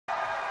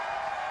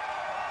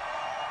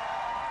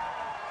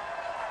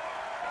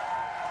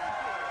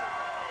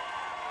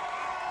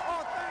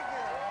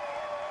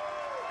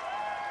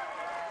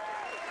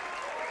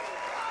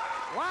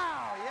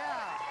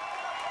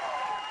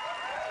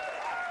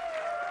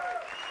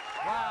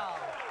Wow.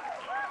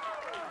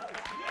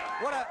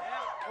 What a...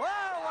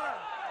 Wow, what a...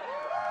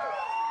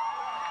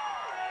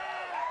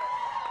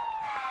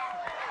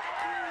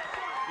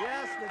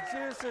 Yes, the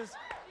juices...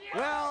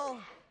 Well,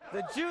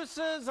 the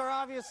juices are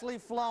obviously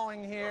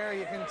flowing here.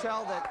 You can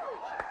tell that...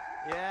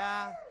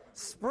 Yeah.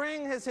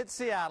 Spring has hit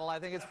Seattle. I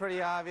think it's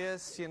pretty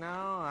obvious, you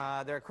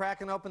know. They're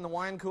cracking open the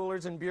wine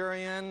coolers in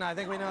Burien. I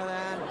think we know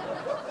that.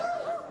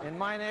 In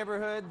my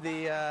neighborhood,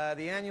 the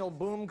annual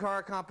boom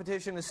car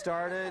competition has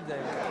started.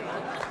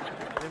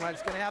 Pretty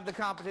much going to have the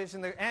competition,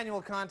 the annual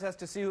contest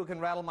to see who can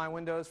rattle my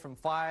windows from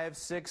 5,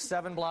 6,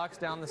 7 blocks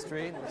down the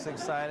street. It's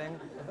exciting.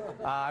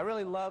 I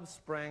really love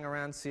spring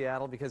around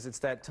Seattle because it's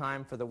that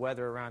time for the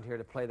weather around here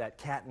to play that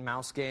cat and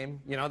mouse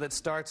game, you know, that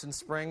starts in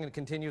spring and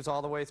continues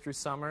all the way through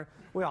summer.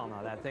 We all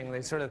know that thing.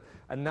 They sort of,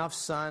 enough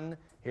sun,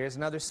 here's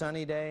another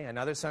sunny day,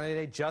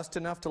 just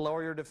enough to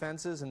lower your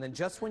defenses, and then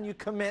just when you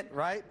commit,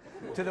 right,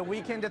 to the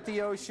weekend at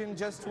the ocean,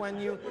 just when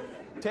you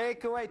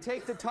take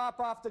the top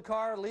off the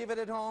car, leave it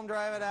at home,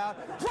 drive it out,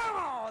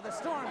 whoa, the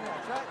storm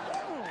hits, right?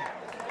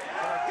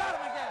 Got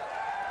him again.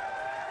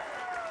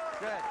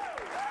 Good.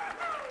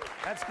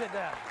 That's good,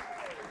 Dad.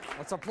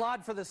 Let's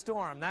applaud for the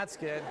storm. That's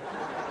good.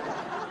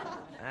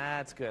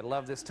 That's good.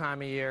 Love this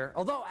time of year.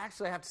 Although,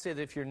 actually, I have to say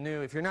that if you're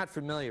new, if you're not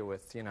familiar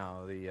with, you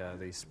know,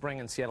 the spring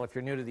in Seattle, if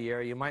you're new to the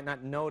area, you might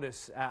not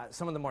notice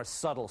some of the more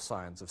subtle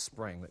signs of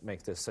spring that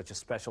make this such a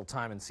special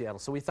time in Seattle.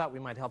 So we thought we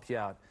might help you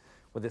out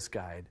with this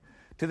guide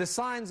to the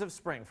signs of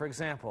spring. For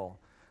example,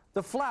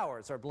 the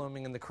flowers are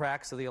blooming in the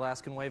cracks of the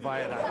Alaskan Way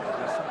Viaduct.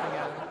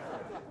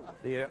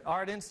 The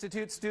Art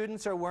Institute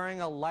students are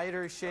wearing a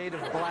lighter shade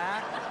of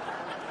black.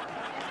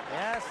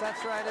 Yes,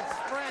 that's right. It's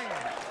spring.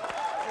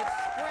 It's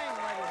spring,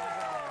 ladies and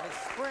gentlemen. It's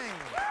spring.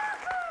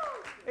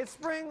 It's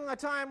spring, a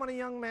time when a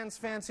young man's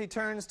fancy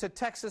turns to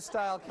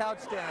Texas-style couch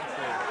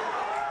dancing.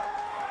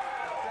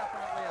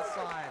 Definitely a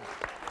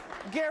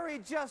sign. Gary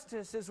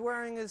Justice is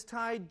wearing his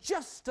tie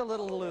just a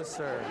little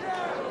looser.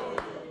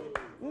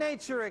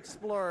 Nature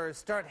explorers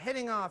start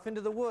heading off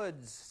into the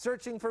woods,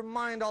 searching for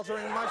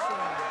mind-altering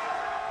mushrooms.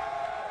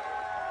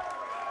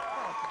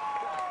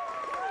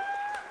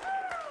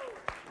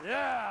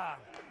 Yeah.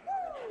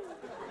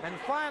 And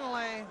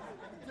finally,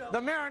 the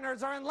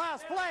Mariners are in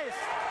last place.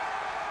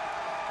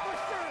 We're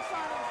sure a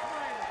sign of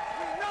spring.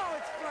 We know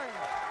it's spring.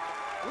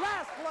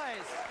 Last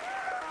place.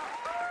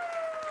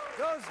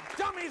 Those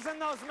dummies in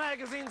those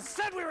magazines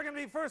said we were going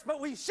to be first, but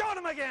we showed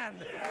them again.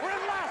 We're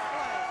in last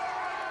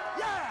place.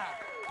 Yeah.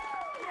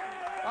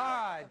 All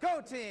right,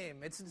 go team.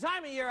 It's the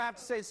time of year, I have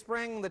to say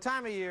spring, the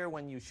time of year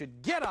when you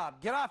should get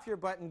up, get off your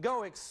butt, and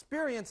go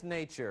experience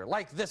nature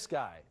like this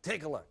guy.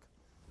 Take a look.